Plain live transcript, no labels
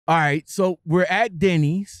All right, so we're at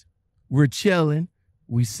Denny's. We're chilling.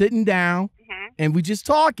 We sitting down, and we just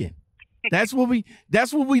talking. That's what we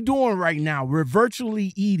doing right now. We're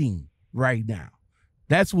virtually eating right now.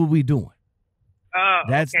 That's what we doing. Oh,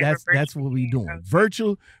 that's what we doing.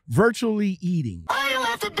 Okay. Virtually eating. All you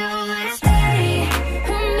have to do is stay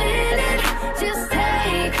a minute. Just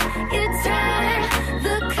take your time.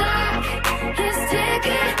 The clock is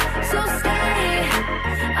ticking, so stay.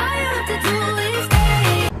 All you have to do is stay.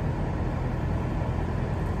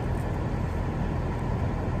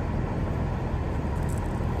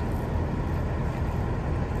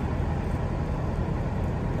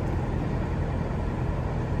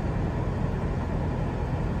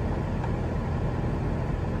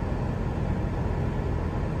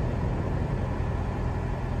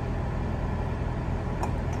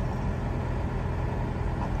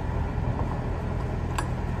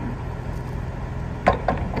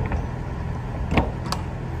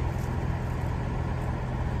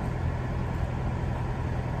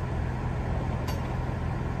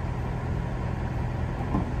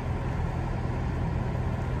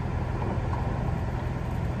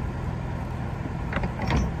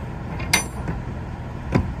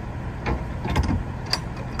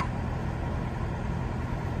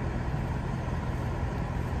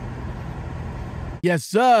 Yes,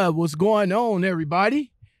 sir. What's going on,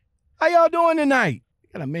 everybody? How y'all doing tonight?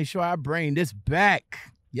 Gotta make sure I bring this back.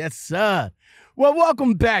 Yes, sir. Well,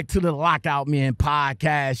 welcome back to the Lockoutmen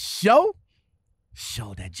Podcast Show.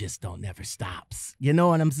 Show that just don't never stops. You know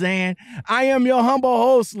what I'm saying? I am your humble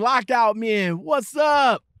host, Lockoutmen. What's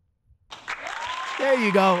up? There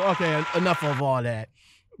you go. Okay, enough of all that.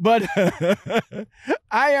 But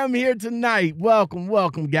I am here tonight.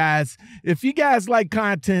 Welcome, guys. If you guys like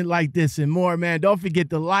content like this and more, man, don't forget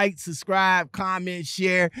to like, subscribe, comment,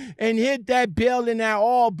 share, and hit that bell and that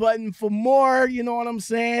all button for more. You know what I'm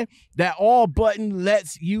saying? That all button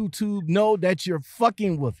lets YouTube know that you're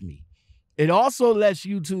fucking with me. It also lets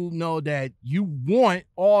YouTube know that you want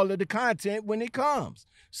all of the content when it comes.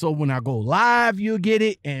 So when I go live, you'll get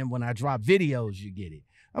it. And when I drop videos, you get it.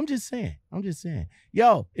 I'm just saying.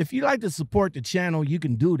 Yo, if you like to support the channel, you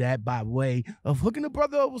can do that by way of hooking a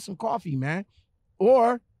brother up with some coffee, man.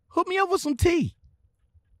 Or hook me up with some tea.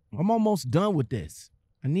 I'm almost done with this.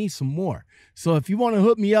 I need some more. So if you want to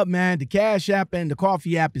hook me up, man, the Cash App and the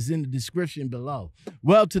coffee app is in the description below.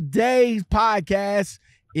 Well, today's podcast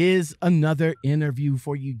is another interview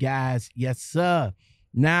for you guys. Yes, sir.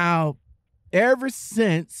 Now, ever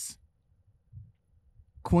since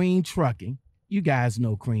Queen Trucking, you guys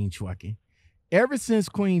know Queen Trucking. Ever since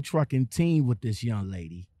Queen Trucking teamed with this young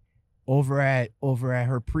lady over at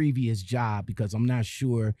her previous job, because I'm not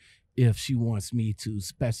sure if she wants me to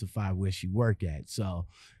specify where she worked at. So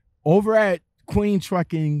over at Queen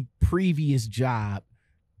Trucking previous job,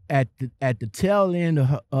 at the tail end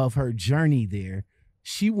of her journey there,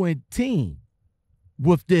 she went team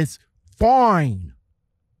with this fine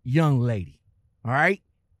young lady. All right?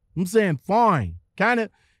 I'm saying fine. Kind of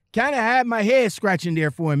had my head scratching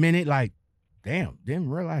there for a minute, like, damn, didn't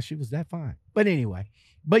realize she was that fine. But anyway,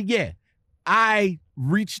 yeah, I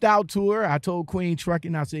reached out to her. I told Queen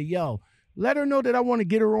Trucking, I said, yo, let her know that I want to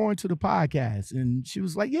get her on to the podcast. And she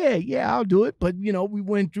was like, yeah, I'll do it. But, you know, we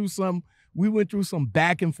went through some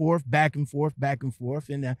back and forth.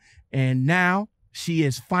 And now she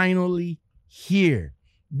is finally here.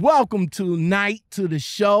 Welcome tonight to the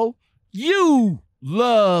show. You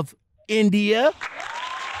love India.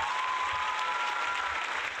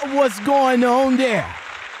 What's going on there?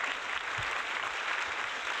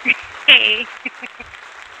 Hey.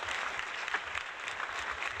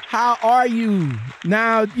 How are you?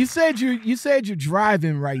 Now, you said you're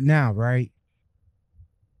driving right now, right?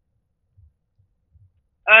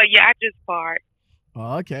 Yeah, I just parked.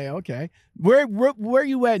 Oh, okay. Where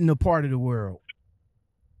you at in the part of the world?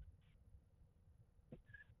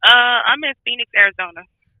 I'm in Phoenix, Arizona.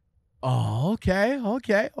 Oh,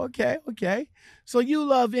 okay. So you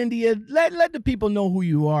love India. Let the people know who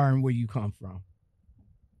you are and where you come from.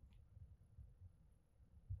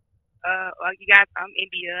 Well, you guys, I'm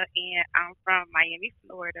India, and I'm from Miami,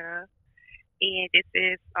 Florida. And this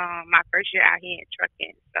is my first year out here in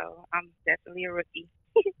trucking, so I'm definitely a rookie.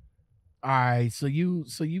 All right, so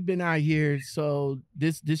you've been out here. So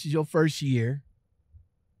this is your first year,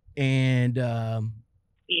 and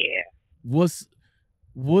Yeah. What's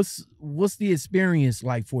the experience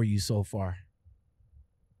like for you so far?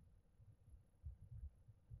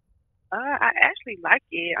 I actually like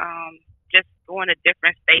it. Just going to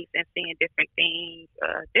different states and seeing different things.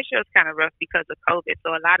 This year was kind of rough because of COVID,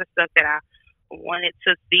 so a lot of stuff that I wanted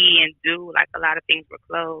to see and do, like a lot of things were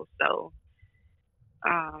closed. So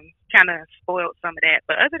kind of spoiled some of that.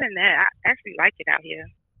 But other than that, I actually like it out here.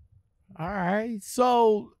 All right.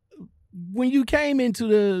 So when you came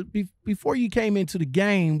into before you came into the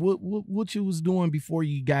game, what you was doing before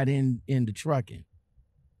you got into trucking?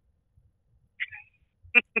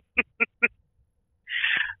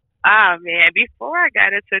 Oh man, before I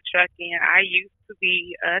got into trucking, I used to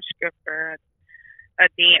be a stripper, a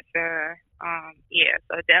dancer. Yeah,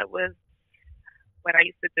 so that was what I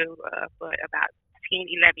used to do for about 10,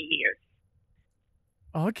 11 years.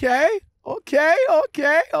 Okay.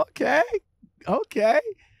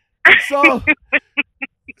 So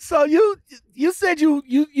so you said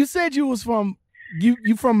you said you was from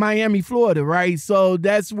you from Miami, Florida, right? So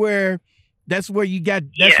that's where you got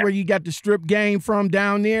Yeah. where you got the strip game from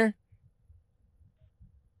down there.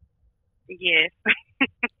 Yes.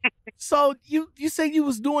 So you said you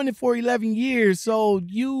was doing it for 11 years. So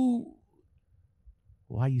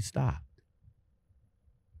why you stopped?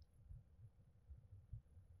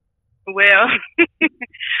 Well,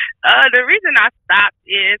 the reason I stopped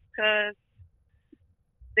is because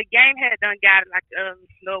the game had done got like a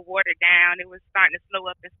little watered down. It was starting to slow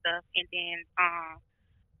up and stuff. And then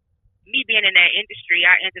me being in that industry,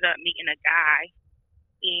 I ended up meeting a guy,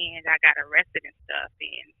 and I got arrested and stuff.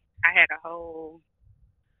 And I had a whole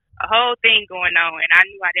thing going on, and I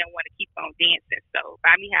knew I didn't want to keep on dancing. So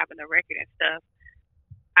by me having a record and stuff,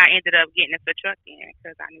 I ended up getting into trucking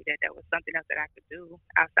because I knew that was something else that I could do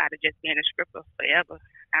outside of just being a stripper forever.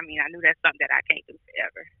 I mean, I knew that's something that I can't do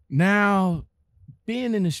forever. Now,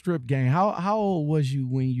 being in the strip game, how old was you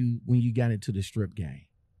when you got into the strip game?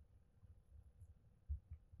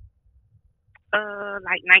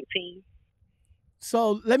 Like 19.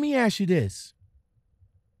 So let me ask you this.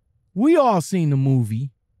 We all seen the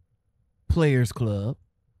movie Players Club.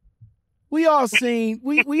 We all seen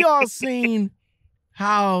we all seen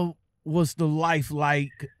how was the life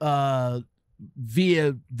like via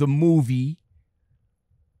the movie.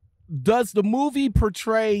 Does the movie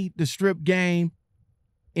portray the strip game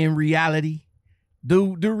in reality?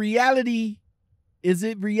 Is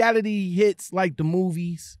it reality hits like the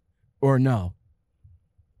movies or no?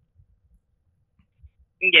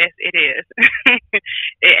 Yes, it is.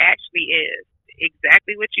 It actually is.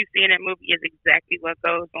 Exactly what you see in that movie is exactly what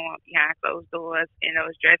goes on behind closed doors in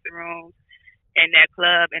those dressing rooms, in that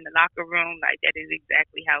club, in the locker room. Like, that is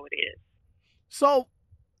exactly how it is. So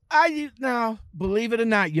now, believe it or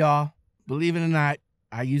not, y'all, I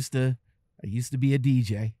used to be a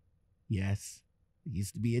DJ. Yes, I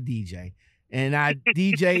used to be a DJ. And I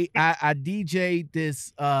DJ'd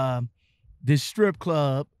this strip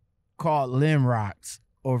club called Limrocks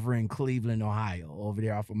over in Cleveland, Ohio, over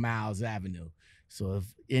there off of Miles Avenue. So if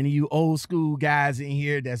any of you old school guys in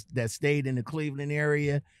here that stayed in the Cleveland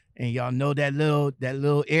area and y'all know that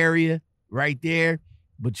little area right there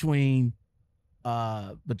between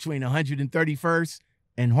 131st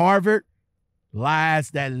and Harvard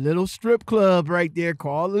lies that little strip club right there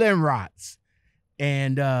called Limrocks.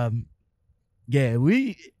 And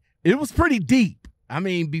it was pretty deep. I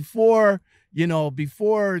mean, before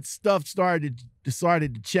stuff started to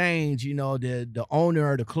change, the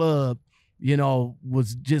owner of the club,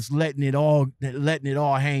 was just letting it all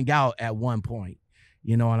hang out at one point.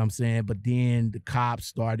 You know what I'm saying? But then the cops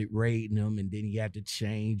started raiding them, and then he had to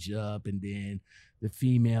change up, and then the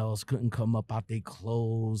females couldn't come up out their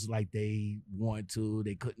clothes like they want to.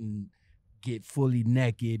 They couldn't get fully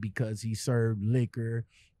naked because he served liquor.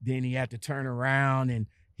 Then he had to turn around and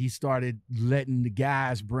he started letting the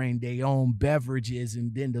guys bring their own beverages,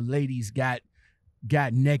 and then the ladies got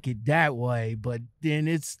naked that way. But then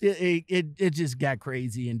it just got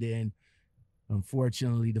crazy, and then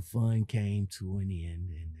unfortunately the fun came to an end,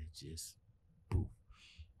 and it just poof.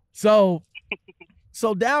 So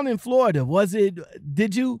down in Florida,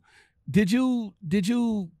 did you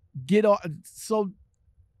get off? So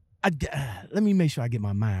let me make sure I get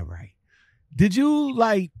my mind right. Did you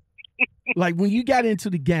like when you got into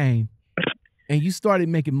the game and you started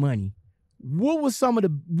making money, what was some of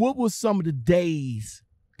the days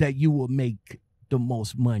that you would make the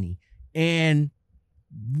most money? And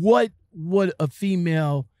what would a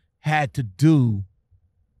female had to do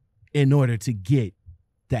in order to get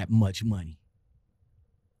that much money?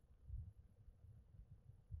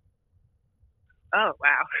 Oh,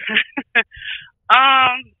 wow.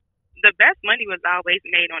 The best money was always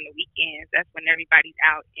made on the weekends. That's when everybody's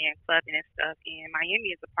out and clubbing and stuff. And Miami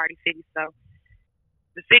is a party city, so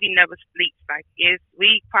the city never sleeps. Like,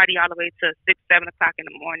 we party all the way to 6, 7 o'clock in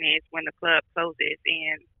the morning is when the club closes.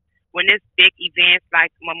 And when there's big events like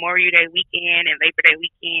Memorial Day weekend and Labor Day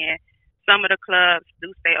weekend, some of the clubs do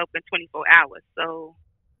stay open 24 hours. So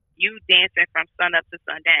you dancing from sun up to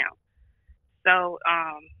sundown. So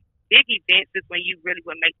big events is when you really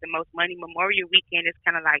would make the most money. Memorial Weekend is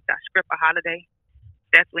kind of like the stripper holiday.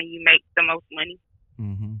 That's when you make the most money.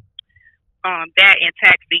 Mm-hmm. That and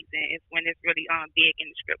tax season is when it's really big in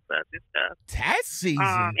the strip clubs and stuff. Tax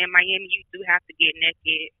season? In Miami, you do have to get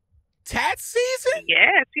naked. Tax season?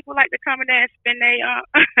 Yeah, people like to come in there and spend their Are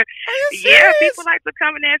you yeah, serious? people like to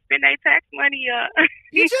come in there and spend their tax money.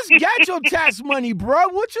 You just got your tax money, bro.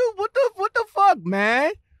 What the fuck,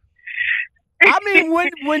 man? I mean,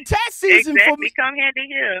 when tax season for me, come handy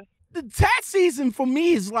here. the tax season for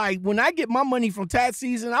me is like when I get my money from tax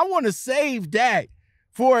season, I want to save that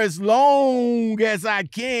for as long as I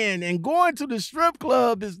can, and going to the strip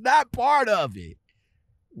club is not part of it.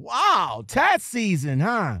 Wow, tax season,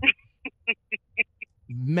 huh?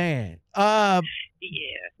 Man, Yeah.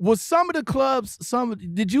 was some of the clubs,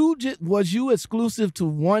 was you exclusive to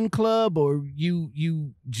one club, or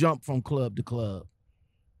you jumped from club to club?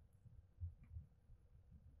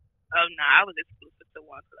 Oh no, I was exclusive to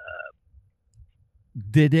one club.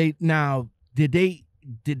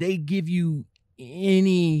 Did they give you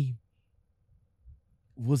any,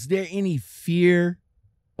 was there any fear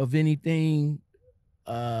of anything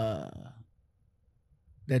that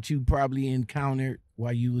you probably encountered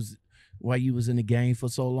while you was in the game for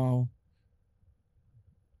so long?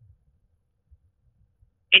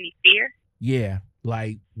 Any fear? Yeah,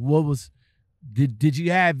 like what was did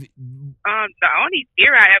you have? The only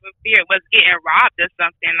fear I ever feared was getting robbed or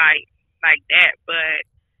something like that. But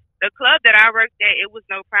the club that I worked at, it was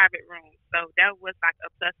no private room, so that was like a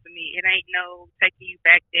plus for me. It ain't no taking you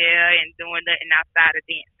back there and doing nothing outside of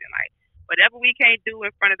dancing. Like whatever we can't do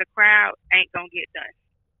in front of the crowd ain't gonna get done.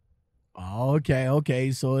 Oh,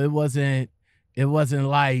 okay. So it wasn't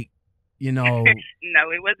like, you know.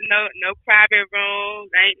 No, it wasn't no private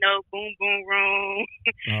rooms. Ain't no boom boom room.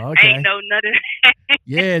 Oh, okay. Ain't no nothing.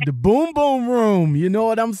 Yeah, the boom boom room. You know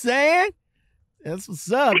what I'm saying? That's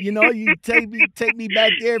what's up. You know, you take me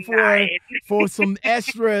back there for some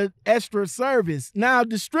extra service. Now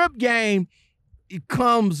the strip game, it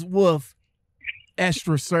comes with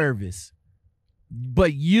extra service,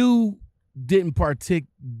 but you didn't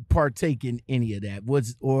partake in any of that.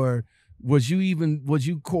 Was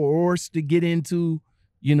you coerced to get into,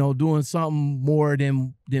 you know, doing something more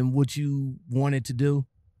than what you wanted to do?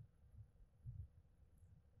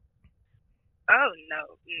 Oh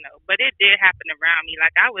no. But it did happen around me.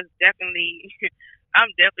 Like I'm definitely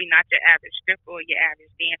not your average stripper or your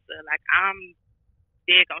average dancer. Like I'm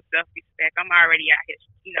big on self-respect. I'm already out here,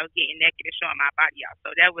 you know, getting naked and showing my body out.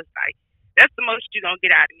 So that was like, that's the most you're gonna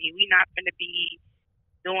get out of me. We not gonna be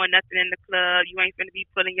doing nothing in the club. You ain't gonna be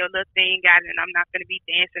pulling your little thing out, and I'm not gonna be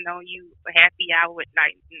dancing on you for happy hour at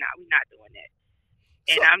night. No, we're not doing that.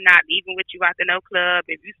 And I'm not leaving with you out to no club.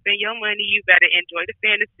 If you spend your money, you better enjoy the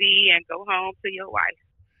fantasy and go home to your wife.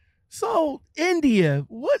 So, India,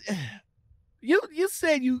 what you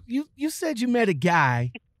said you said you met a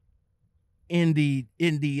guy in the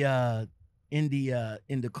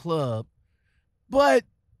club, but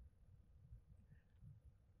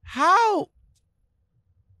how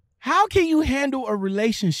can you handle a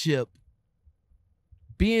relationship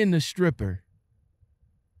being a stripper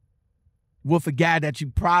with a guy that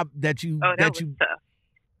you was tough.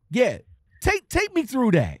 Yeah, take me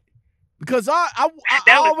through that, because I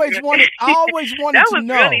always wanted that to was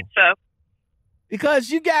know. Really tough. Because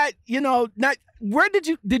you got, you know, not where did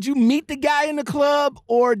you meet the guy in the club,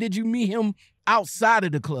 or did you meet him outside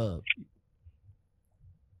of the club?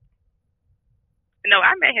 No,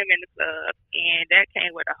 I met him in the club, and that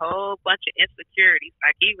came with a whole bunch of insecurities.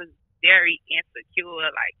 Like he was very insecure,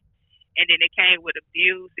 like, and then it came with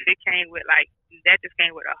abuse. It came with that just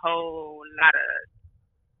came with a whole lot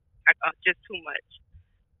of just too much.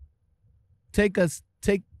 Take us.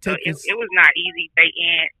 It was not easy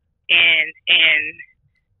dating, and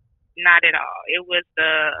not at all. It was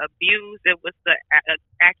the abuse. It was the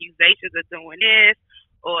accusations of doing this,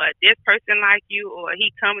 or this person like you, or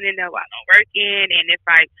he coming in there while I'm working, and it's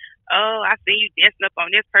like, oh, I see you dancing up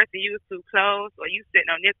on this person, you was too close, or you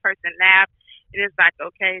sitting on this person's lap, and it's like,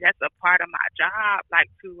 okay, that's a part of my job, like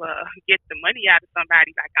to get the money out of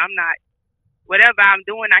somebody. Like I'm not, whatever I'm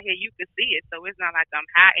doing out here, you can see it, so it's not like I'm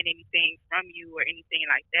hiding anything from you or anything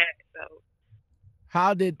like that. So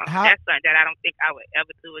that's something that I don't think I would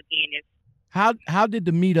ever do again. How did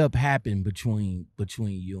the meetup happen between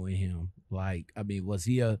you and him? Like, I mean, was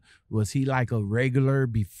he like a regular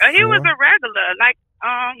before? He was a regular. Like,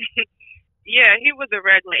 yeah, he was a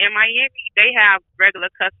regular. In Miami, they have regular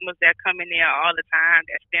customers that come in there all the time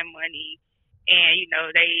that spend money, And, you know,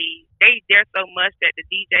 they're so much that the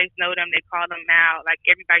DJs know them. They call them out. Like,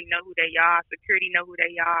 everybody know who they are. Security know who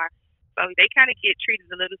they are. So they kind of get treated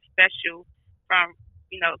a little special from,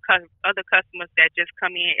 you know, other customers that just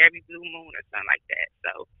come in every blue moon or something like that.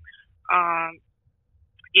 So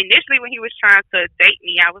initially when he was trying to date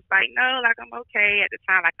me, I was like, no, like, I'm okay. At the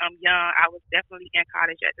time, like, I'm young. I was definitely in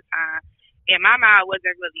college at the time. And my mind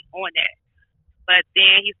wasn't really on that. But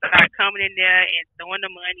then he started coming in there and throwing the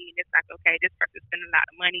money, and it's like, okay, this person's spending a lot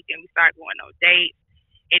of money. Then we started going on dates,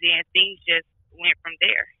 and then things just went from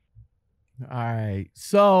there. All right.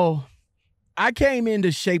 So I came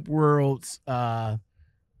into Shape World's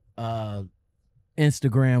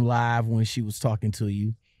Instagram Live when she was talking to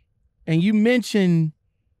you, and you mentioned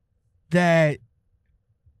that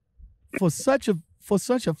for such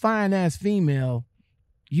a fine ass female,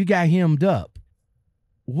 you got hemmed up.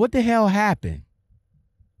 What the hell happened?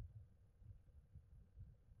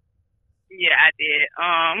 Yeah, I did.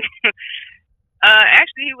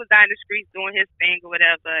 Actually, he was out in the streets doing his thing or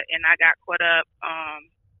whatever, and I got caught up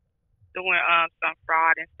doing some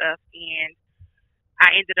fraud and stuff, and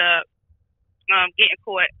I ended up getting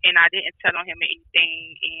caught, and I didn't tell on him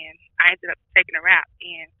anything, and I ended up taking a rap,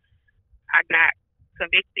 and I got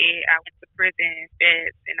convicted. I went to prison,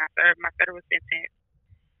 feds, and I served my federal sentence,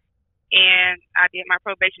 and I did my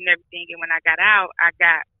probation and everything, and when I got out, I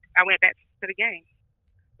went back to the game.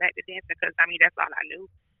 Back to dancing, because I mean that's all I knew.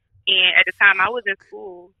 And at the time I was in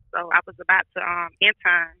school, so I was about to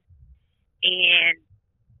intern, and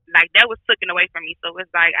like that was taken away from me. So it's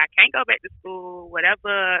like I can't go back to school.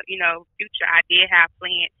 Whatever, you know, future I did have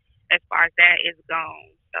planned as far as that is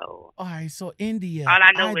gone. So all right, so India, all I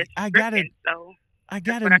know is I stripping, so I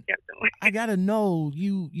that's what I kept doing. I gotta know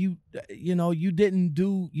you know you didn't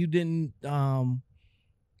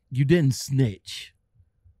snitch.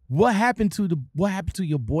 What happened to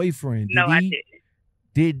your boyfriend? No, I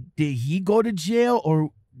didn't. Did he go to jail, or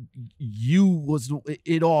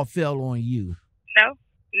it all fell on you? No,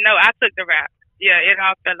 I took the rap. Yeah, it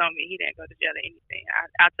all fell on me. He didn't go to jail or anything.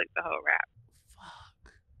 I took the whole rap.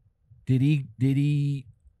 Fuck. Did he?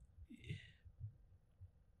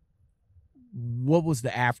 What was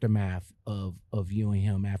the aftermath of you and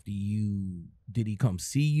him after you? Did he come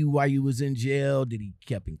see you while you was in jail? Did he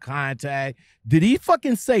keep in contact? Did he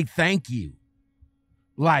fucking say thank you?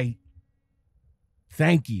 Like,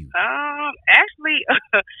 thank you. Actually,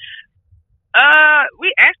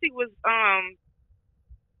 we actually was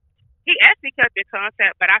he actually kept in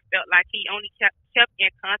contact, but I felt like he only kept in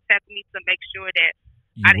contact with me to make sure that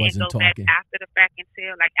I didn't go back after the fact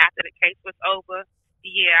until like after the case was over.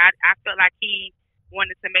 Yeah, I felt like he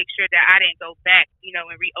wanted to make sure that I didn't go back, you know,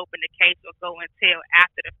 and reopen the case or go until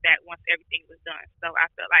after the fact once everything was done. So I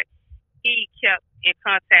felt like he kept in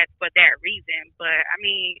contact for that reason. But, I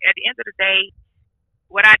mean, at the end of the day,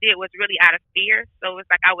 what I did was really out of fear. So it's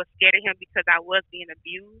like I was scared of him because I was being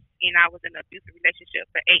abused, and I was in an abusive relationship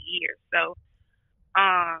for 8 years. So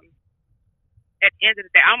at the end of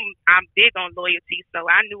the day, I'm big on loyalty. So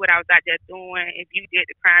I knew what I was out there doing. If you did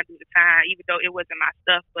the crime, do the time, even though it wasn't my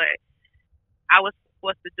stuff. But I was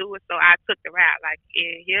supposed to do it, so I took the rap. Like,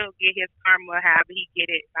 he'll get his karma however he get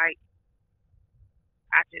it. Like,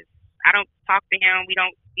 I don't talk to him. We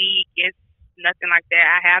don't speak. It's nothing like that.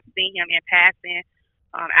 I have seen him in passing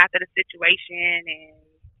after the situation, and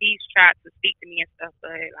he's tried to speak to me and stuff,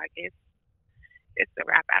 but like it's a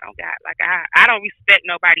rap. I don't got like I don't respect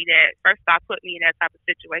nobody that first off put me in that type of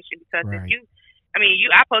situation, because right. if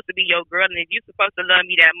I'm supposed to be your girl, and if you're supposed to love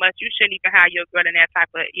me that much, you shouldn't even have your girl in that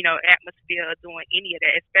type of, you know, atmosphere or doing any of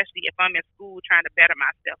that, especially if I'm in school trying to better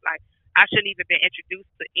myself. Like, I shouldn't even been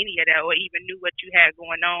introduced to any of that or even knew what you had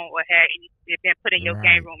going on or had been put in your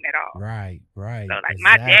game room at all. Right. So, like,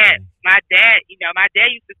 exactly. my dad, you know, my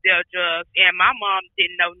dad used to sell drugs, and my mom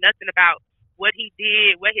didn't know nothing about what he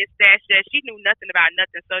did, what his stash was. She knew nothing about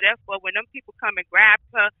nothing. So, therefore, when them people come and grab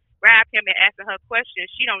him and asking her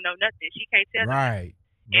questions, she don't know nothing. She can't tell them. Right.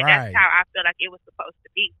 And that's how I feel like it was supposed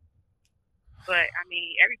to be. But I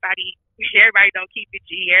mean, everybody don't keep it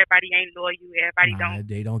G. Everybody ain't loyal. Everybody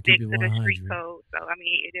they don't stick keep it to 100. the street code. So I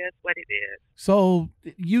mean, it is what it is. So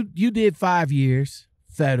you did 5 years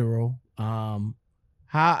federal. How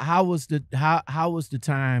was the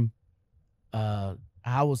time?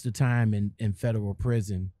 How was the time in federal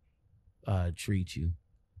prison treat you?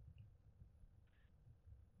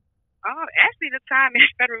 Actually, the time in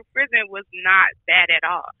federal prison was not bad at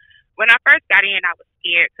all. When I first got in, I was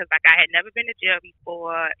scared because, like, I had never been to jail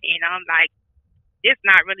before, and I'm like, it's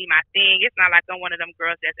not really my thing. It's not like I'm one of them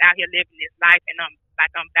girls that's out here living this life, and I'm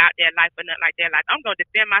about that life or nothing like that. Like, I'm gonna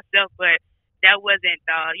defend myself, but that wasn't,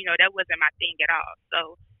 that wasn't my thing at all. So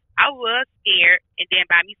I was scared, and then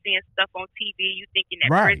by me seeing stuff on TV, you thinking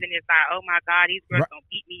that Right. prison is like, oh my God, these girls gonna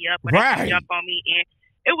beat me up or they Right. gonna jump on me, and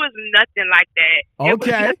it was nothing like that. It was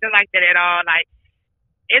Okay. nothing like that at all. Like,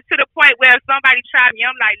 it's to the point where if somebody tried me,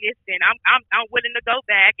 I'm like, listen, I'm willing to go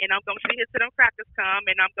back, and I'm gonna sit here till them crackers come,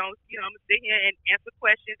 and I'm gonna sit here and answer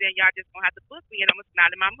questions, and y'all just gonna have to book me, and I'm gonna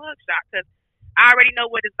smile in my mugshot because I already know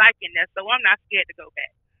what it's like in there, so I'm not scared to go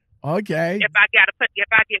back. Okay. If I get put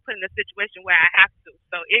in a situation where I have to.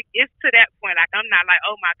 So it's to that point. Like, I'm not like,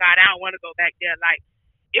 oh my God, I don't want to go back there. Like,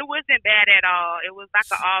 it wasn't bad at all. It was like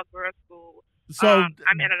an all girls school. So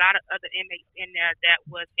I met a lot of other inmates in there that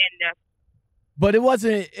was in there. but it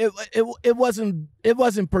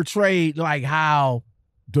wasn't portrayed like how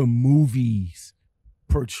the movies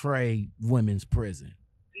portray women's prison.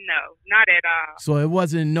 No, not at all. So it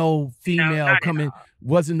wasn't no female not at coming, all.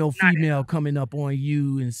 wasn't no Not at female all. coming up on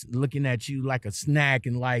you and looking at you like a snack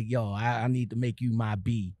and like, yo, I need to make you my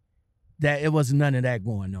B. That it was none of that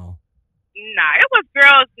going on. Nah, it was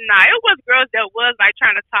girls. Nah, it was girls that was like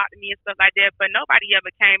trying to talk to me and stuff like that. But nobody ever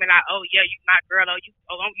came and like, oh yeah, you my girl, or you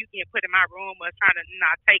getting put in my room or trying to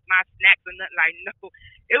take my snacks or nothing. Like, no,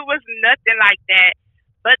 it was nothing like that.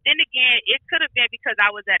 But then again, it could have been because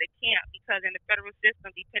I was at a camp. Because in the federal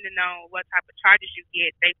system, depending on what type of charges you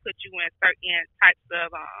get, they put you in certain types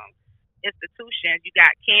of institutions. You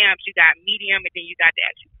got camps, you got medium, and then you got the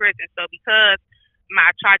actual prison. So because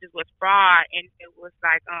my charges was fraud and it was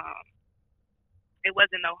like it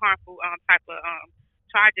wasn't no harmful type of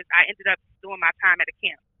charges, I ended up doing my time at a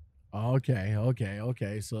camp.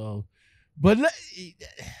 Okay. So, but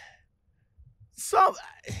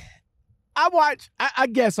I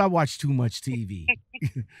guess I watch too much TV.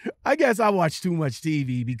 I guess I watch too much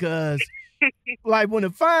TV because, like, when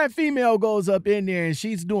a fine female goes up in there and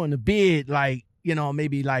she's doing the bid, like,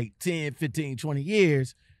 maybe like 10, 15, 20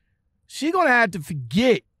 years, she going to have to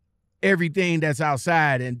forget everything that's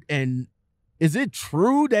outside. And is it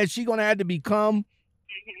true that she going to have to become,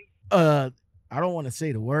 I don't want to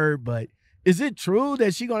say the word, but is it true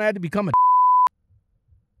that she going to have to become a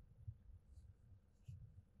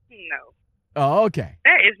No. Oh, okay.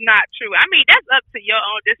 That is not true. I mean, that's up to your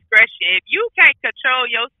own discretion. If you can't control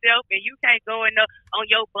yourself and you can't go on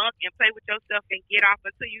your bunk and play with yourself and get off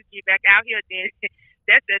until you get back out here, then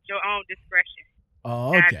that's at your own discretion.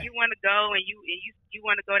 Oh, Now, okay. if you want to go and you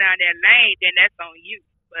want to go down that lane, then that's on you.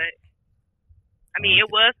 But I mean,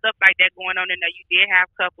 it was stuff like that going on in there. You did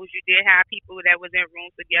have couples. You did have people that was in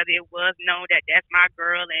rooms together. It was known that that's my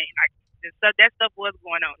girl, and like that stuff was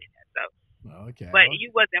going on in there. So. Okay. But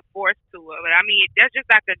you wasn't forced to it. But I mean, that's just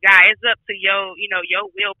like a guy. It's up to your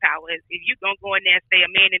willpower. If you gonna go in there and stay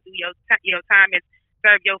a man and do your time and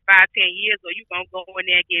serve your 5-10 years, or you gonna go in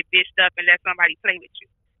there and get bitched up and let somebody play with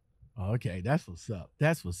you. Okay, that's what's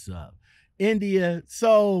up. India,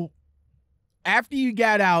 so after you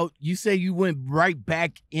got out, you say you went right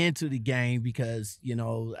back into the game because,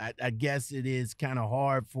 I guess it is kind of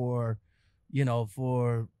hard for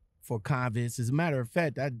convicts. As a matter of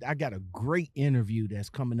fact, I got a great interview that's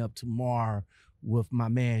coming up tomorrow with my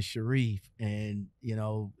man Sharif and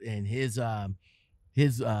his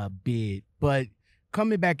bid. But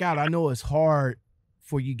coming back out, I know it's hard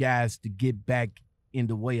for you guys to get back in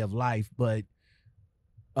the way of life, but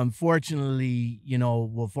unfortunately,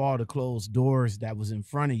 with all the closed doors that was in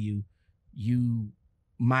front of you, you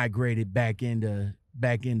migrated back into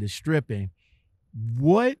stripping.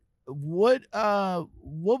 What was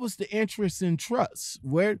the interest in trucks?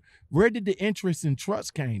 Where did the interest in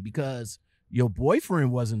trucks came? Because your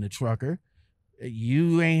boyfriend wasn't a trucker.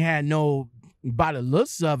 You ain't had no, by the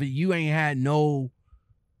looks of it, you ain't had no,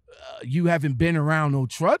 you haven't been around no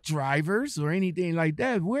truck drivers or anything like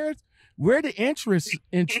that. Where the interest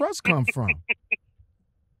in trucks come from?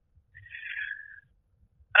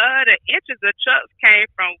 The interest of trucks came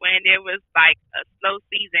from when there was like a slow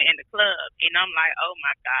season in the club, and I'm like, oh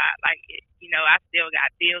my God, like I still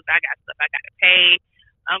got bills, I got stuff I gotta pay.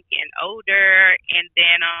 I'm getting older, and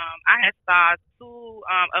then I had saw two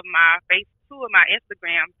of my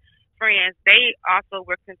Instagram friends. They also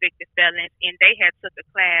were convicted felons, and they had took a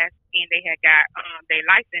class and they had got their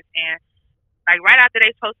license, and like right after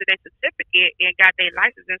they posted their certificate and got their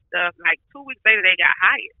license and stuff, like 2 weeks later they got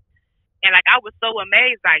hired. And like I was so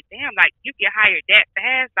amazed, like damn, like you get hired that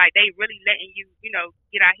fast, like they really letting you,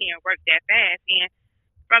 get out here and work that fast. And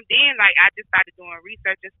from then, like I just started doing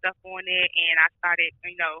research and stuff on it, and I started,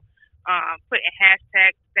 putting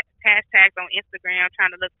hashtags on Instagram,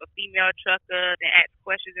 trying to look for female truckers and ask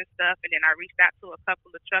questions and stuff. And then I reached out to a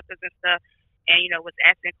couple of truckers and stuff, and was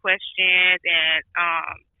asking questions, and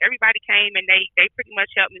everybody came and they pretty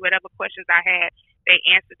much helped me. Whatever questions I had, they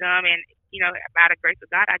answered them, and by the grace of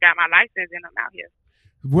God, I got my license and I'm out here.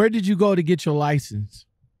 Where did you go to get your license?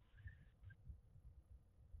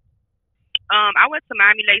 I went to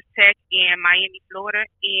Miami Lakes Tech in Miami, Florida,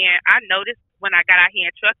 and I noticed when I got out here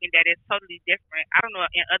in trucking that it's totally different. I don't know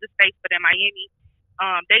in other states, but in Miami,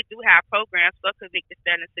 they do have programs for convicted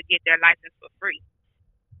felons to get their license for free.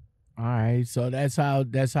 All right, so that's how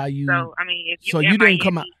you. So I mean, if you so you didn't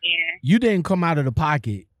come out. And, You didn't come out of the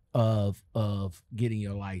pocket of getting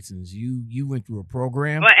your license. You went through a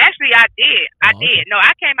program. Well, actually, I did. I okay. did. No,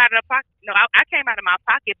 I came out of the pocket. No, I came out of my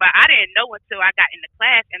pocket, but I didn't know until I got in the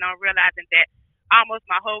class, and I'm realizing that almost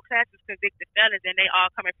my whole class is convicted felons, and they all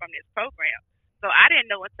coming from this program. So I didn't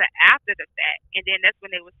know until after the fact, and then that's when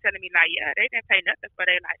they was telling me like, yeah, they didn't pay nothing for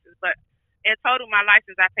their license, but in total, my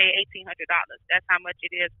license I paid $1,800. That's how much it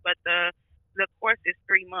is, but the course is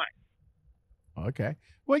 3 months. Okay.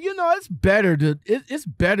 Well, it's better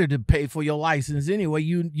to pay for your license anyway.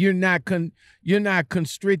 You're not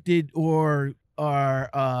constricted or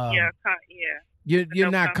You're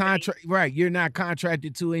not right. You're not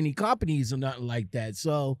contracted to any companies or nothing like that.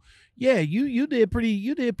 So yeah, you did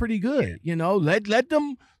pretty good. Let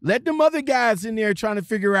them other guys in there trying to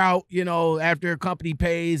figure out, after a company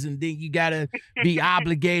pays and then you gotta be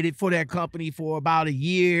obligated for that company for about a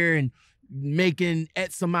year and making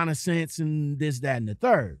X amount of cents and this, that, and the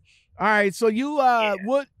third. All right. So you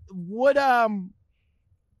what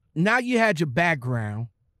now you had your background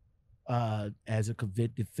as a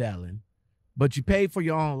convicted felon, but you paid for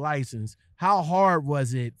your own license. How hard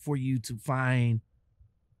was it for you to find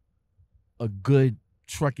a good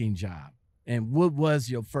trucking job? And what was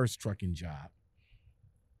your first trucking job?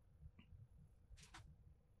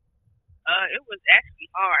 It was actually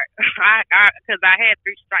hard because I had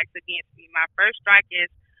 3 strikes against me. My first strike is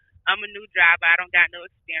I'm a new driver. I don't got no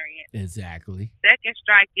experience. Exactly. Second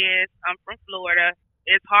strike is I'm from Florida.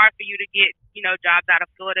 It's hard for you to get, jobs out of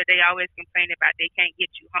Florida. They always complain about they can't get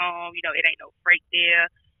you home. It ain't no freight there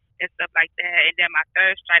and stuff like that. And then my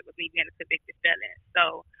third strike was me being a convicted felon.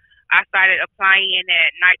 So I started applying at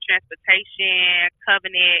night transportation,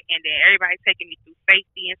 Covenant, and then everybody taking me through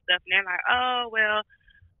safety and stuff. And they're like, oh, well,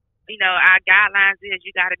 our guidelines is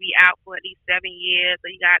you got to be out for at least 7 years, or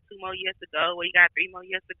you got 2 more years to go, or you got 3 more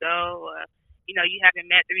years to go, or, you haven't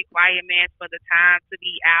met the requirements for the time to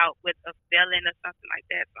be out with a felon or something like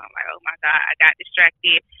that. So I'm like, oh my God, I got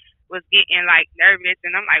distracted, was getting nervous,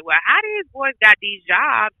 and I'm like, well, how do these boys got these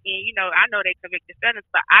jobs? And, I know they convicted felons,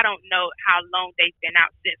 but I don't know how long they've been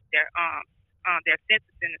out since their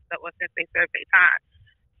sentencing and stuff, or since they served their time.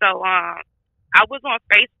 So, I was on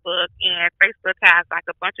Facebook, and Facebook has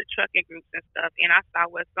a bunch of trucking groups and stuff, and I saw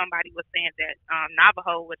where somebody was saying that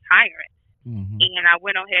Navajo was hiring. Mm-hmm. And I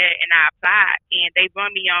went on ahead and I applied, and they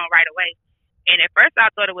brought me on right away. And at first I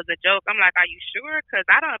thought it was a joke. I'm like, are you sure? Because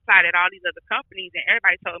I done applied at all these other companies, and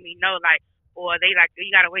everybody told me no, or they you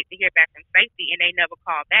got to wait to hear back from safety, and they never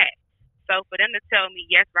called back. So for them to tell me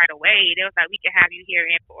yes right away, they was like, we can have you here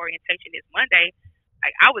in for orientation this Monday.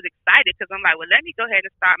 I was excited because I'm like, well, let me go ahead and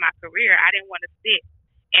start my career. I didn't want to sit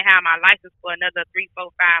and have my license for another 3, 4,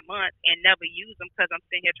 5 months and never use them because I'm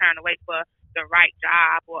sitting here trying to wait for the right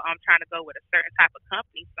job, or I'm trying to go with a certain type of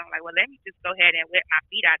company. So I'm like, well, let me just go ahead and wet my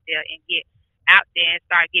feet out there and get out there and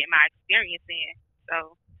start getting my experience in.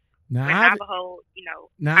 So Navajo,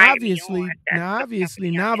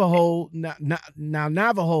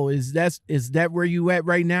 Navajo is that where you at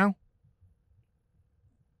right now?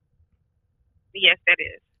 Yes, that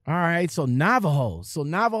is. All right, so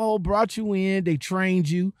Navajo brought you in. They trained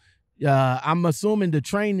you. I'm assuming the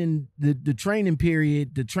training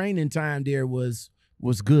period, the training time there was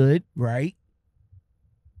good, right?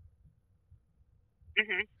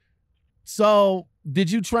 Mhm. So, did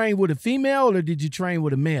you train with a female or did you train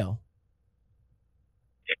with a male?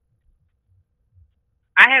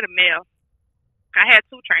 I had a male. I had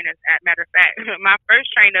 2 trainers. As a matter of fact, my first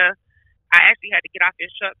trainer, I actually had to get off his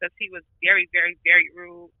truck because he was very, very, very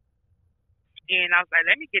rude. And I was like,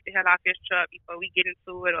 let me get the hell off his truck before we get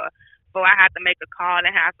into it, or before I have to make a call and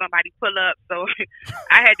have somebody pull up. So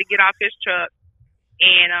I had to get off his truck.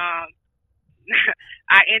 And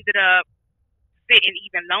I ended up sitting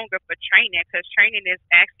even longer for training, because training is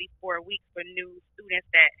actually 4 weeks for new students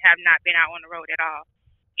that have not been out on the road at all.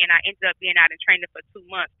 And I ended up being out in training for 2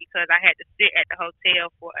 months because I had to sit at the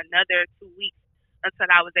hotel for another 2 weeks until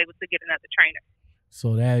I was able to get another trainer.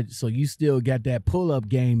 So you still got that pull-up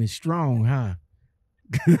game is strong, huh?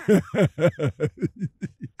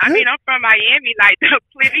 I mean, I'm from Miami. Like,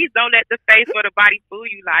 please don't let the face or the body fool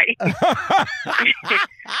you. Like,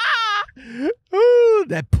 Ooh,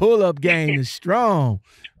 that pull-up game is strong.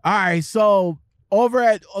 All right, so over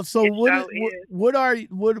at what's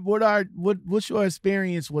your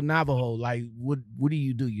experience with Navajo? Like, what do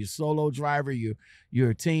you do? You're a solo driver. You're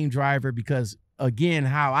a team driver, because again,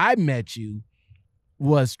 how I met you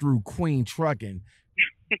was through Queen Trucking.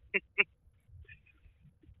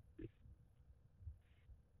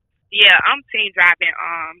 Yeah, I'm team driving.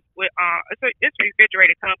 With it's a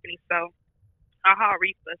refrigerated company, so I haul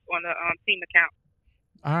reefers on the team account.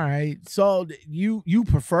 All right, so you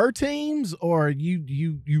prefer teams, or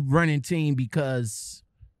you running team because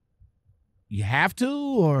you have to,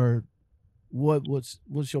 or what's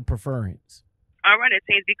your preference? I run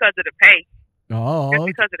teams because of the pay. Oh, just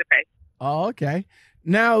because of the pay. Oh, okay.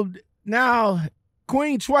 Now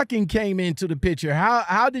Queen Trucking came into the picture.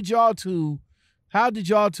 How did y'all two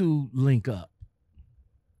link up?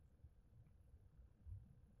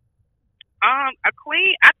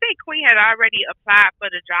 I think Queen had already applied for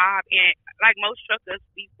the job, and like most truckers,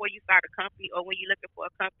 before you start a company or when you're looking for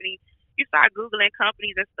a company, you start Googling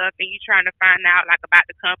companies and stuff, and you're trying to find out like about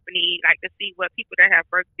the company, like to see what people that have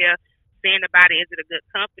worked there saying about it. Is it a good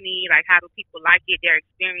company? Like, how do people like it, their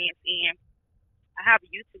experience? And I have a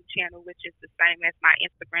YouTube channel, which is the same as my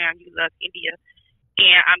Instagram, You Love India.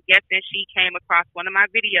 And I'm guessing she came across one of my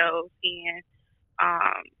videos, and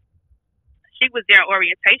she was there in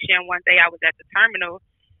orientation one day. I was at the terminal,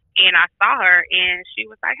 and I saw her, and she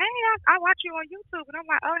was like, "Hey, I watch you on YouTube." And I'm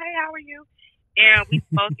like, "Oh, hey, how are you?" And we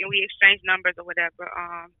spoke, and we exchanged numbers or whatever.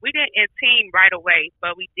 We didn't team right away,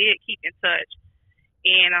 but we did keep in touch.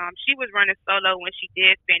 And she was running solo when she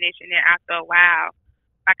did finish, and then after a while,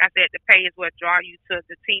 like I said, the pay is what draw you to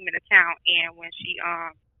the team and account. And when she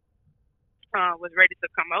was ready to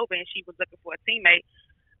come over and she was looking for a teammate,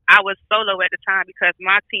 I was solo at the time because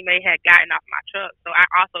my teammate had gotten off my truck, so I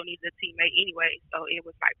also needed a teammate anyway. So it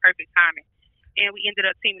was like perfect timing, and we ended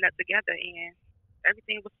up teaming up together, and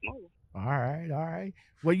everything was smooth. All right.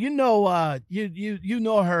 Well, you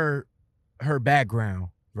know her background,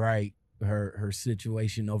 right? Her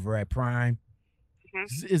situation over at Prime.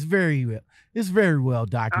 Mm-hmm. It's very well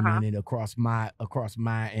documented across my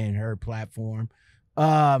and her platform.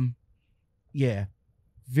 Yeah,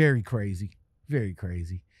 very crazy.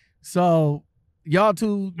 So y'all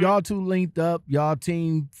two linked up, y'all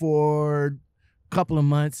teamed for a couple of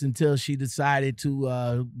months until she decided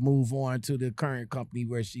to move on to the current company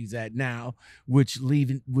where she's at now, which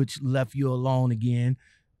left you alone again.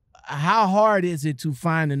 How hard is it to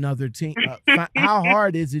find another team? How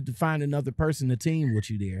hard is it to find another person to team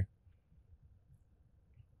with you there?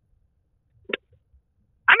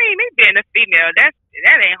 I mean, me being a female, that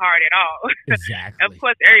ain't hard at all. Exactly. Of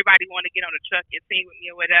course, everybody want to get on the truck and team with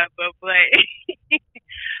me or whatever, but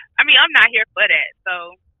I mean, I'm not here for that.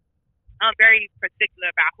 So I'm very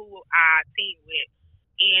particular about who I team with.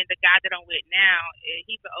 And the guy that I'm with now,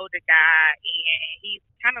 he's an older guy, and he's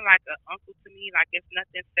kind of like an uncle to me. Like, it's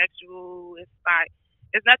nothing sexual. It's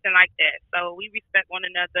nothing like that. So we respect one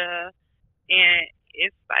another, and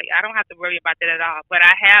it's like I don't have to worry about that at all. But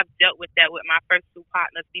I have dealt with that with my first two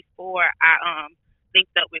partners before I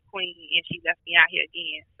linked up with Queen, and she left me out here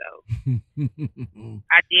again. So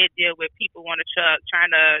I did deal with people on the truck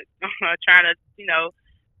trying to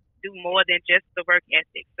do more than just the work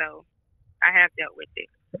ethic. So I have dealt with it.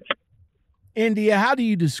 India, how do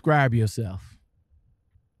you describe yourself?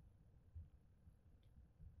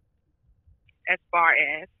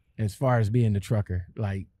 As far as being the trucker,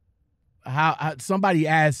 like how somebody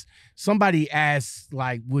asked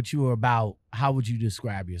like what you were about, how would you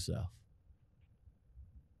describe yourself?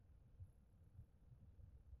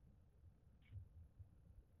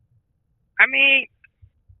 I mean,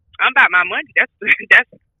 I'm about my money.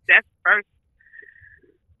 That's first.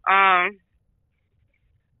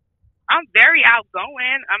 I'm very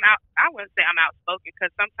outgoing. I wouldn't say I'm outspoken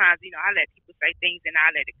because sometimes, I let people say things and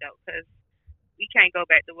I let it go because we can't go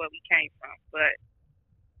back to where we came from. But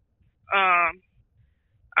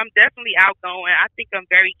I'm definitely outgoing. I think I'm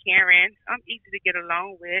very caring. I'm easy to get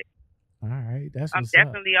along with. All right, I'm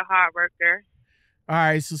definitely a hard worker. All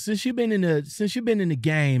right, so since you've been in the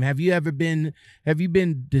game, have you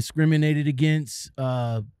been discriminated against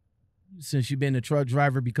since you've been a truck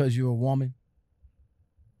driver because you're a woman?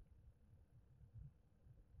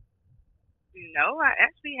 No, I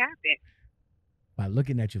actually haven't. By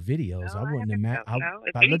looking at your videos, no, I wouldn't imagine. By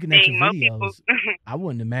anything, looking at your videos, I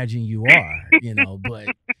wouldn't imagine you are. But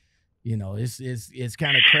it's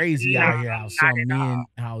kind of crazy out here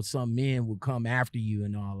how some men would come after you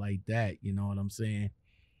and all like that. You know what I'm saying?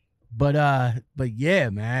 But yeah,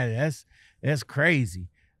 man, that's crazy.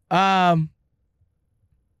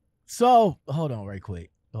 So hold on right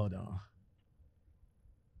quick. Hold on.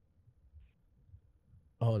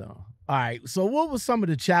 All right. So what were some of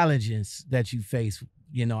the challenges that you faced,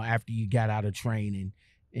 after you got out of training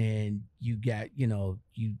and you got,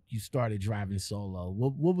 you started driving solo?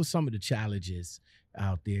 What were some of the challenges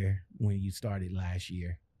out there when you started last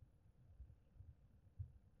year?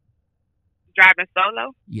 Driving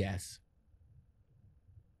solo? Yes.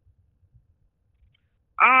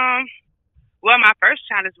 Well, my first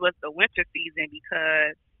challenge was the winter season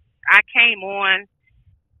because I came on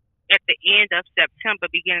at the end of September,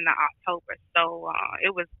 beginning of October. So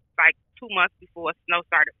it was like 2 months before snow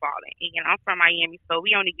started falling. And I'm from Miami, so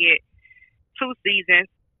we only get 2 seasons,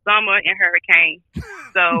 summer and hurricane.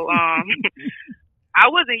 So I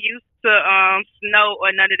wasn't used to snow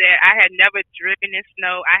or none of that. I had never driven in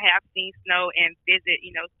snow. I have seen snow and visit,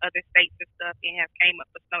 other states and stuff and have came up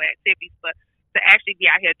with snow activities. But to actually be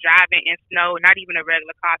out here driving in snow, not even a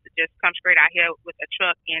regular car, to just come straight out here with a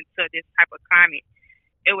truck into this type of climate,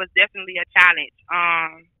 it was definitely a challenge.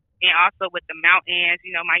 And also with the mountains,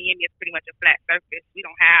 Miami is pretty much a flat surface. We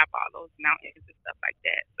don't have all those mountains and stuff like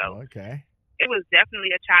that. So okay. It was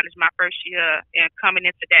definitely a challenge my first year and coming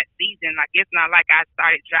into that season. Like, it's not like I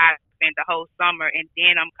started driving the whole summer and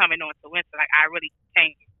then I'm coming on to winter. Like, I really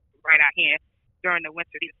came right out here during the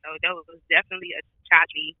winter season. So that was definitely a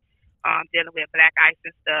challenge, dealing with black ice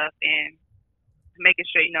and stuff and making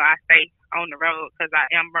sure, I stay on the road because I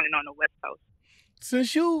am running on the West Coast.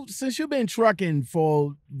 Since you've been trucking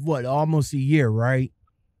for what, almost a year, right?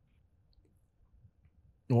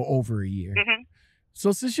 Or over a year. Mm-hmm.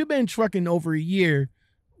 So since you've been trucking over a year,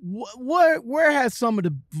 where has some of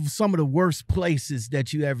the worst places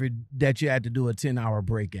that you had to do a 10-hour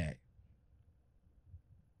break at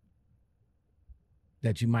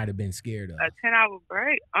that you might have been scared of? A 10-hour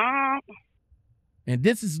break? And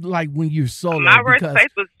this is like when you're solo. My worst place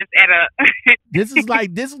was just at a. this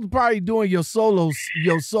is probably doing your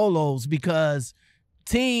solos because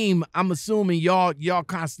team. I'm assuming y'all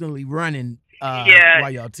constantly running. While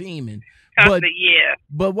y'all teaming.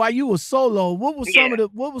 But while you were solo, what were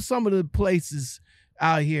some of the places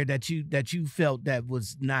out here that you felt that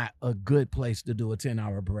was not a good place to do a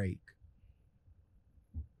 10-hour break?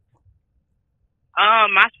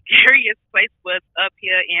 My scariest place was up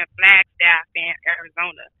here in Flagstaff in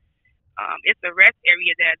Arizona. It's a rest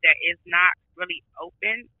area that is not really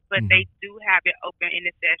open, but they do have it open and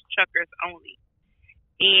it says truckers only.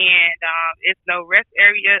 And it's no rest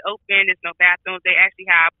area open. There's no bathrooms. They actually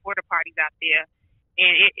have porta potties out there,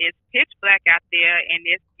 and it is pitch black out there. And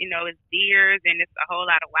it's it's deers and it's a whole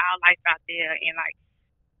lot of wildlife out there. And like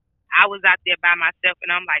I was out there by myself,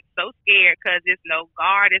 and I'm like so scared because there's no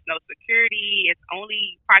guard, there's no security, it's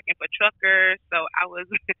only parking for truckers. So I was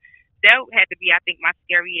that had to be, I think, my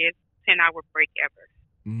scariest 10-hour break ever.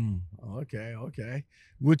 Okay.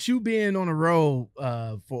 With you being on the road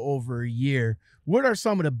for over a year, what are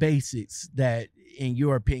some of the basics that, in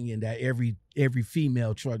your opinion, that every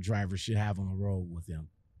female truck driver should have on the road with them?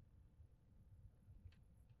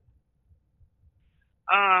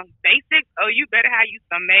 Basics. Oh, you better have you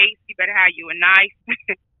some mace. You better have you a knife.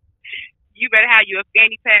 You better have you a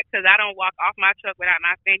fanny pack, because I don't walk off my truck without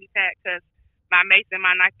my fanny pack, because my mace and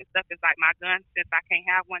my knife and stuff is like my gun, since I can't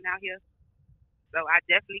have one out here. So I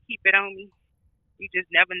definitely keep it on me. You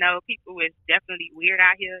just never know. People is definitely weird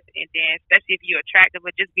out here. And then especially if you're attractive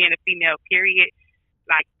or just being a female, period.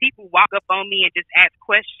 Like, people walk up on me and just ask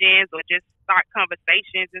questions or just start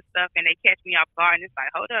conversations and stuff, and they catch me off guard, and it's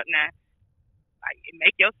like, hold up now. Like,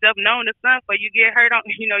 make yourself known to some before you get hurt on,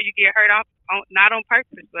 you get hurt off on, not on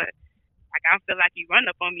purpose, but like, I don't feel like you run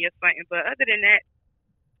up on me or something. But other than that,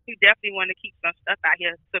 you definitely want to keep some stuff out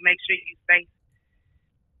here to make sure you're safe.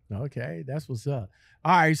 Okay, that's what's up.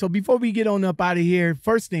 All right, so before we get on up out of here,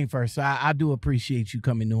 first thing first, I do appreciate you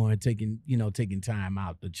coming on and taking time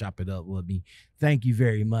out to chop it up with me. Thank you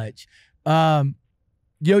very much.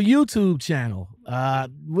 Your YouTube channel.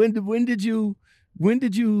 When did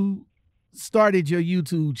you started your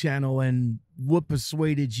YouTube channel, and what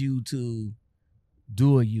persuaded you to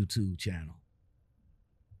do a YouTube channel?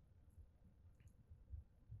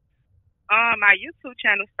 My YouTube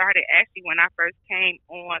channel started actually when I first came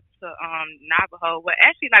on to Navajo. Well,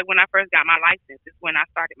 actually, like when I first got my license is when I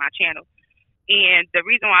started my channel. And the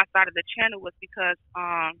reason why I started the channel was because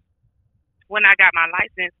when I got my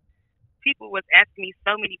license, people was asking me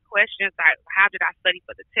so many questions, like how did I study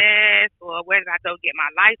for the test, or where did I go get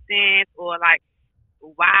my license, or like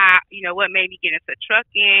why, what made me get into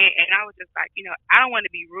trucking. And I was just like, I don't want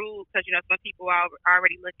to be rude because, some people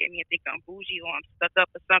already look at me and think I'm bougie or I'm stuck up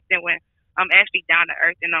or something when I'm actually down to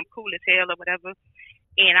earth and I'm cool as hell or whatever.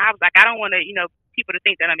 And I was like, I don't want to, people to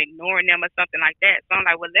think that I'm ignoring them or something like that. So I'm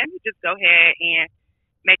like, well, let me just go ahead and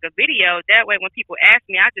make a video. That way when people ask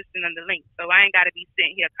me, I just send them the link. So I ain't got to be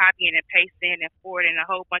sitting here copying and pasting and forwarding a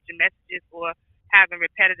whole bunch of messages or having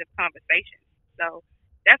repetitive conversations. So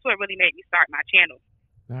that's what really made me start my channel.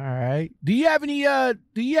 All right. Do you have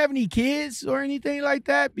any kids or anything like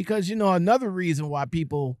that? Because another reason why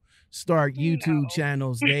people start YouTube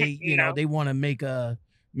channels, they they want to make a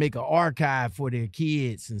archive for their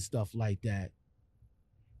kids and stuff like that.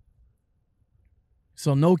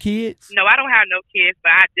 So no kids? No, I don't have no kids,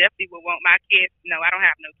 but I definitely would want my kids. No, I don't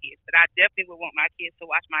have no kids, but I definitely would want my kids to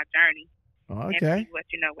watch my journey. Okay. And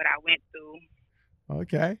see what I went through.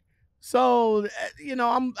 Okay. So,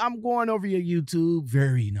 I'm going over your YouTube.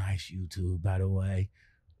 Very nice YouTube, by the way.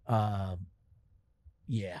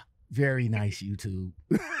 Yeah, very nice YouTube.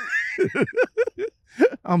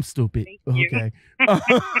 I'm stupid. Thank you. Okay.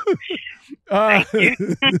 Thank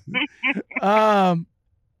you.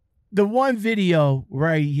 The one video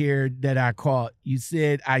right here that I caught, you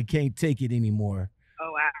said, I can't take it anymore.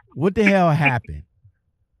 Oh, wow. What the hell happened?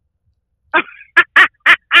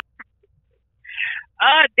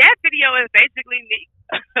 That video is basically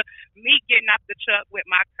me getting off the truck with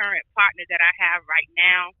my current partner that I have right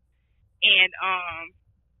now, and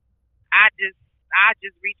I just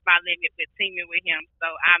reached my limit with teaming with him. So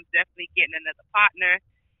I'm definitely getting another partner,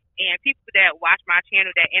 and people that watch my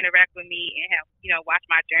channel that interact with me and have watch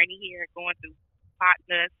my journey here, going through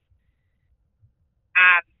partners.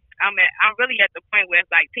 I'm really at the point where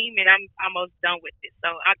it's like teaming. I'm almost done with it.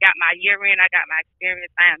 So I got my year in. I got my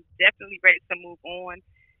experience. I am definitely ready to move on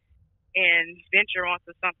and venture on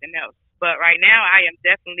to something else. But right now, I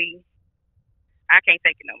can't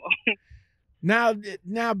take it no more.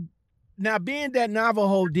 Now, being that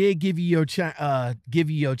Navajo did give you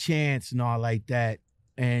your chance and all like that,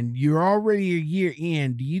 and you're already a year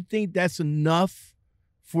in, do you think that's enough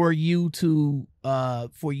for you to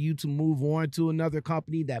move on to another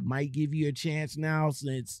company that might give you a chance now?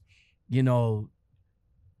 Since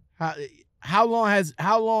how long has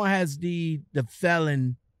the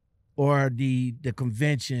felon or the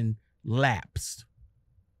convention lapsed,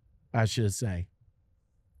 I should say?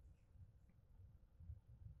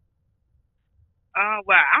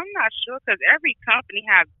 Well, I'm not sure because every company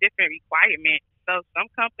has different requirements. So some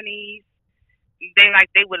companies,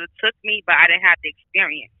 they would have took me, but I didn't have the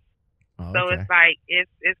experience. Oh, so okay. it's like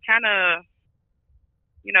it's kind of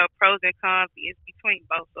pros and cons. It's between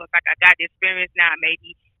both. So it's like I got the experience now.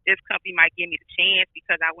 Maybe this company might give me the chance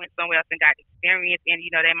because I went somewhere else and got the experience, and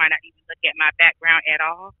they might not even look at my background at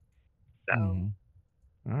all. So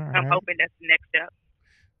All right. I'm hoping that's the next step.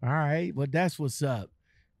 All right. Well, that's what's up.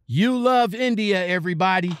 You love India,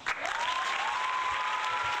 everybody.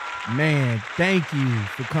 Man, thank you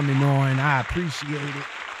for coming on. I appreciate it.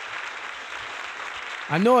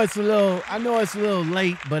 I know it's a little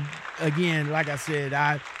late, but again, like I said,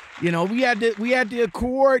 we had to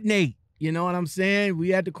coordinate. You know what I'm saying? We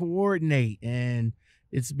had to coordinate, and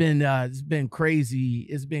it's been crazy.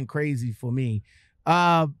 It's been crazy for me.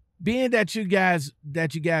 Being that you guys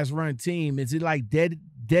run a team, is it like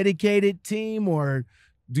dedicated team, or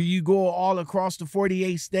do you go all across the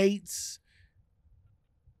 48 states?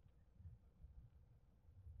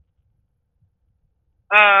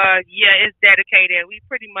 Yeah, it's dedicated. We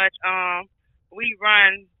pretty much we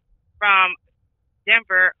run from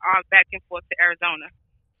Denver back and forth to Arizona.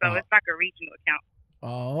 So it's like a regional account.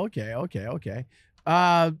 Oh, okay.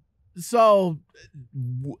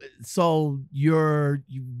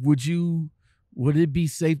 Would it be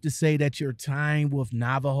safe to say that your time with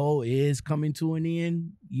Navajo is coming to an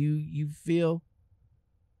end? You feel?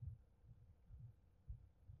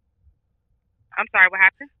 I'm sorry, what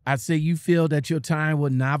happened? I say you feel that your time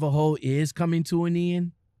with Navajo is coming to an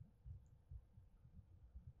end?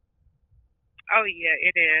 Oh yeah,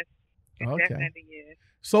 it is. It Okay. definitely is.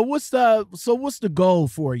 So what's the goal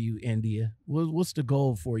for you, India? What's the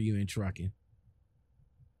goal for you in trucking?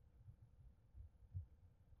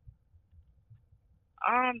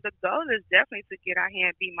 The goal is definitely to get out here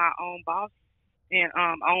and be my own boss and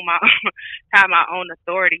own my have my own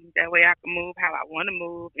authority. That way I can move how I want to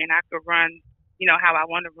move and I could run, how I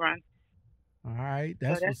want to run. All right,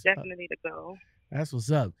 So that's definitely the goal. That's what's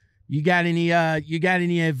up. You got any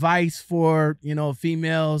advice for,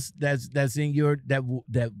 females that's in your that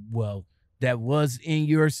was in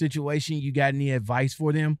your situation? You got any advice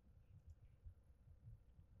for them?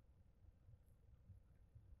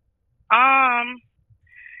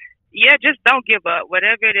 yeah, just don't give up.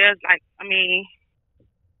 Whatever it is, like, I mean,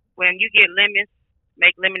 when you get lemons,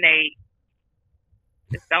 make lemonade.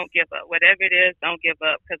 Just don't give up. Whatever it is, don't give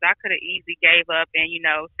up. Because I could have easily gave up and,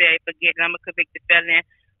 said, forget it, I'm a convicted felon.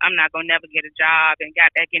 I'm not going to never get a job, and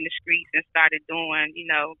got back in the streets and started doing,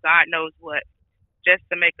 God knows what, just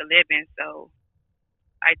to make a living. So,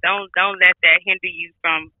 don't let that hinder you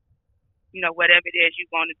from, whatever it is you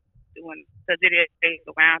want to do. Because it is based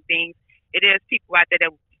around things. It is people out there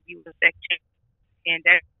that will give you a section, and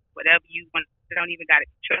that whatever you want, they don't even got to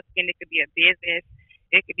trust in. It could be a business.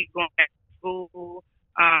 It could be going back to school.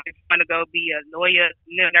 If you want to go be a lawyer,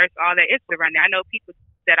 nurse, all that, it's around there. I know people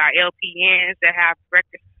that are LPNs that have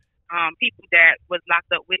records, people that was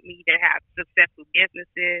locked up with me that have successful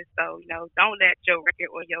businesses. So, don't let your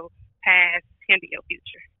record or your past hinder your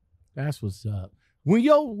future. That's what's up. When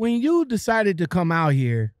you decided to come out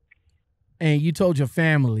here and you told your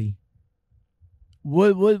family,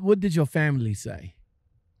 what did your family say?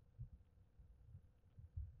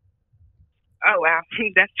 Oh wow,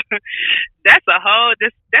 that's a whole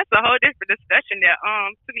different discussion there.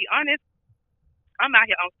 To be honest, I'm out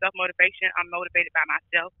here on self motivation. I'm motivated by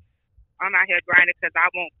myself. I'm out here grinding because I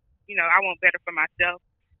want better for myself.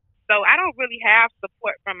 So I don't really have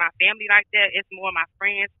support from my family like that. It's more my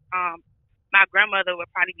friends. My grandmother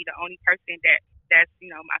would probably be the only person that's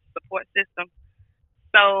my support system.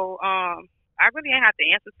 So I really didn't have to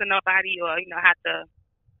answer to nobody or have to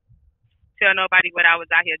tell nobody what I was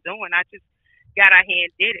out here doing. I just got out here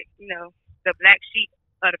and did it. The black sheep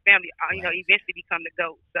of the family, eventually become the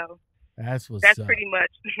goat. So that's up. Pretty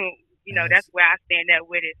much, that's where I stand at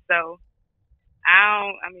with it. So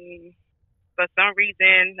for some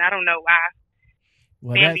reason, I don't know why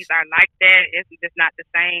families are like that. It's just not the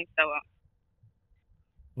same. So.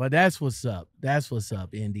 Well, that's what's up. That's what's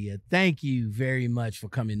up, India. Thank you very much for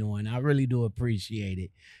coming on. I really do appreciate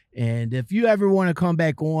it. And if you ever want to come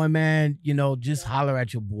back on, man, just holler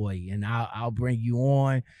at your boy, and I'll bring you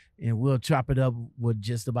on, and we'll chop it up with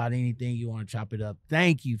just about anything you want to chop it up.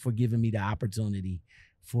 Thank you for giving me the opportunity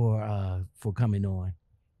for coming on.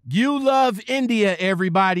 You love India,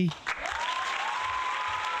 everybody.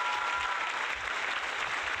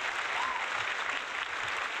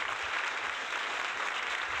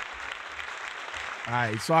 All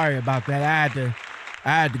right, sorry about that. I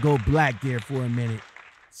had to go black there for a minute.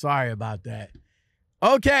 Sorry about that.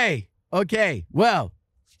 Okay. Well,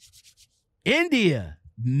 India,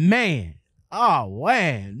 man. Oh,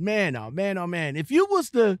 man. Oh, man. If you was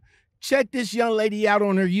to check this young lady out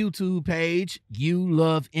on her YouTube page, You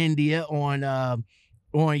Love India on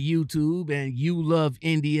YouTube, and You Love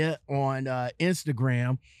India on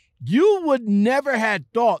Instagram, you would never have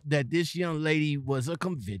thought that this young lady was a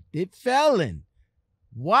convicted felon.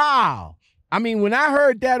 Wow. I mean, when I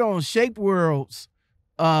heard that on Shape World's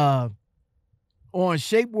Instagram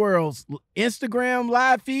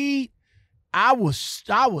live feed, I was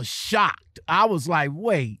shocked. I was like,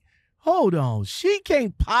 wait, hold on. She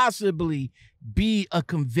can't possibly be a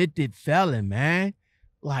convicted felon, man.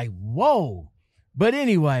 Like, whoa. But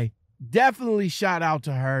anyway, definitely shout out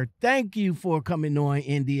to her. Thank you for coming on,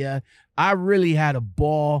 India. I really had a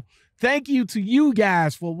ball. Thank you to you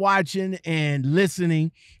guys for watching and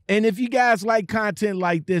listening. And if you guys like content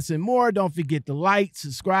like this and more, don't forget to like,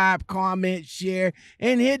 subscribe, comment, share,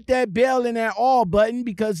 and hit that bell and that all button,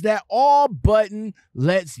 because that all button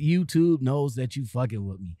lets YouTube knows that you fucking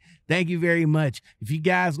with me. Thank you very much. If you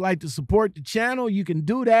guys like to support the channel, you can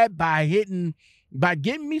do that by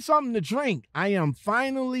getting me something to drink. I am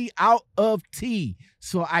finally out of tea,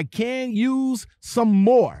 so I can use some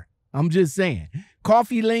more. I'm just saying.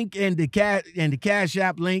 Coffee link and the Cash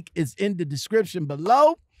App link is in the description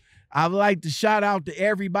below. I would like to shout out to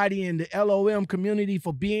everybody in the LOM community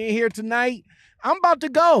for being here tonight. I'm about to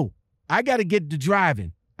go. I got to get to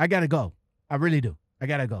driving. I got to go. I really do. I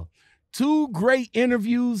got to go. 2 great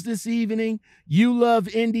interviews this evening. You Love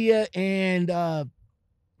India and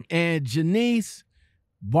Janice.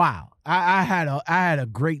 Wow. I had a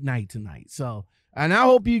great night tonight. So, and I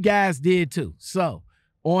hope you guys did too. So,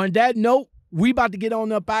 on that note, we about to get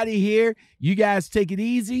on up out of here. You guys take it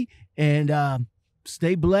easy and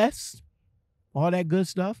stay blessed. All that good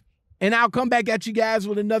stuff. And I'll come back at you guys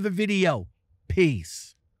with another video.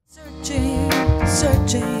 Peace. Searching, I'm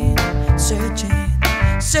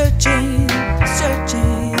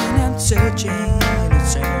searching.